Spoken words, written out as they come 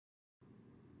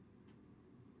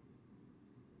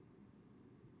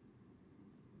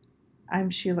I'm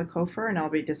Shelagh A Cofer, and I'll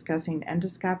be discussing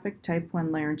endoscopic type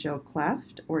 1 laryngeal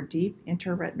cleft or deep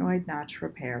interarytenoid notch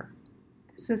repair.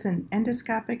 This is an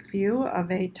endoscopic view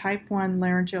of a type 1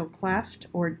 laryngeal cleft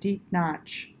or deep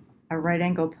notch. A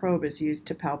right-angle probe is used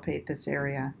to palpate this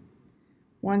area.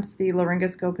 Once the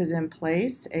laryngoscope is in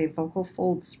place, a vocal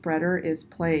fold spreader is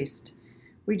placed.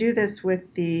 We do this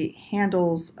with the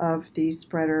handles of the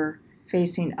spreader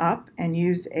facing up and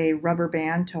use a rubber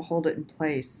band to hold it in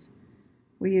place.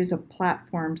 We use a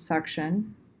platform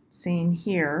suction, seen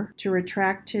here, to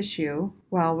retract tissue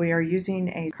while we are using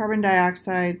a carbon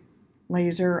dioxide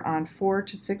laser on 4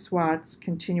 to 6 watts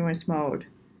continuous mode.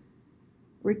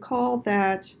 Recall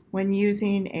that when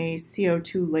using a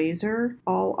CO2 laser,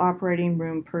 all operating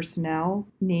room personnel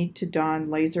need to don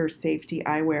laser safety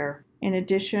eyewear. In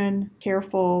addition,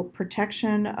 careful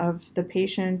protection of the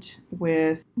patient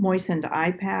with moistened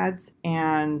eye pads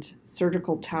and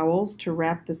surgical towels to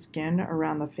wrap the skin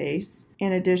around the face.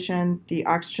 In addition, the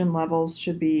oxygen levels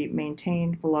should be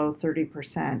maintained below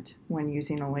 30% when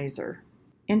using a laser.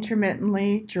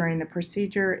 Intermittently, during the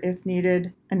procedure, if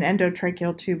needed, an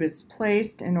endotracheal tube is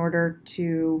placed in order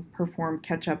to perform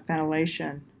catch-up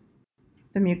ventilation.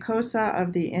 The mucosa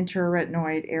of the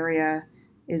interarytenoid area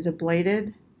is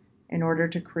ablated in order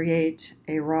to create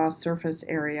a raw surface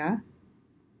area.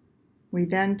 We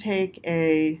then take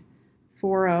a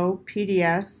 4-0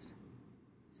 PDS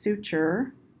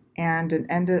suture and an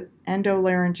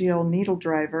endolaryngeal needle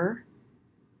driver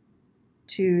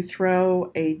to throw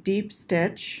a deep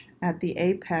stitch at the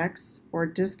apex or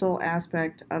distal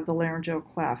aspect of the laryngeal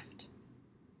cleft.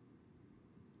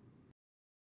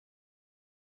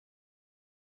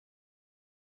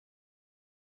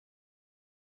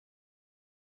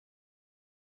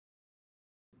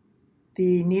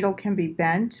 The needle can be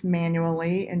bent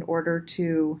manually in order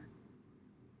to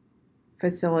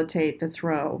facilitate the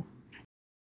throw.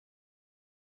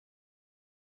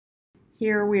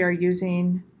 Here we are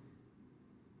using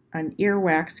an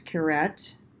earwax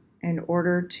curette in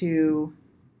order to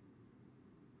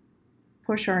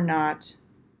push our knot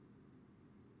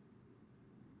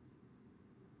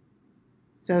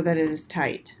so that it is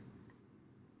tight.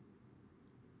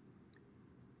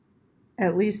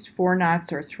 At least 4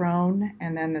 knots are thrown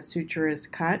and then the suture is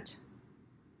cut.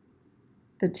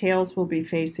 The tails will be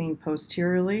facing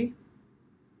posteriorly.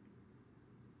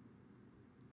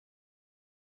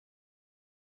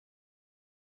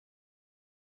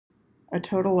 A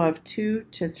total of 2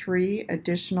 to 3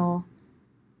 additional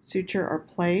suture are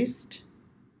placed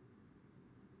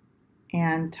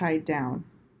and tied down.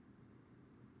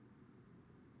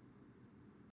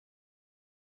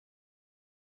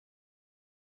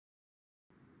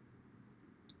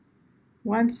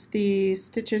 Once the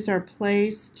stitches are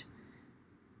placed,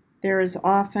 there is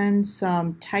often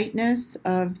some tightness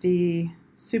of the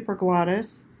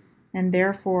supraglottis, and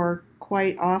therefore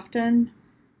quite often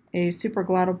a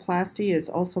supraglottoplasty is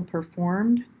also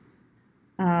performed.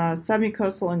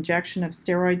 Submucosal injection of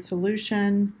steroid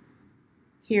solution.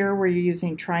 Here we're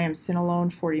using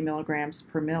triamcinolone 40 milligrams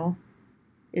per mil,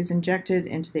 is injected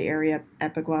into the area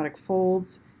epiglottic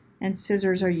folds, and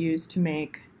scissors are used to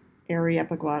make area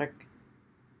epiglottic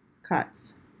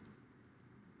cuts.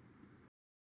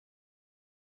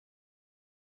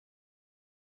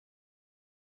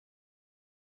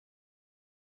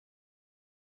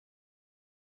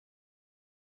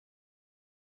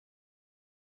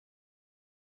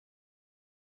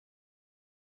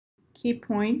 Key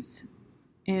points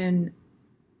in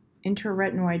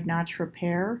interarytenoid notch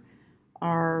repair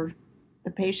are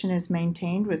the patient is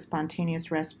maintained with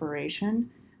spontaneous respiration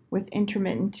with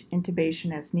intermittent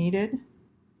intubation as needed.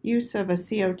 Use of a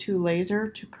CO2 laser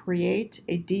to create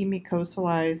a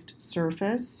demucosalized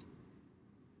surface.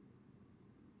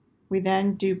 We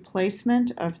then do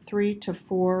placement of 3 to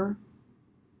 4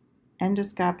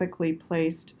 endoscopically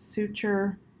placed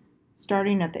suture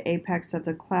starting at the apex of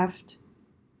the cleft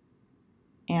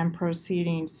and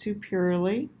proceeding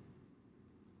superiorly.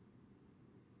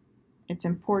 It's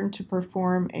important to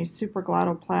perform a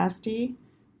supraglottoplasty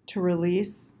to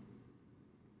release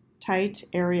tight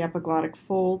area epiglottic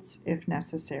folds if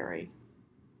necessary.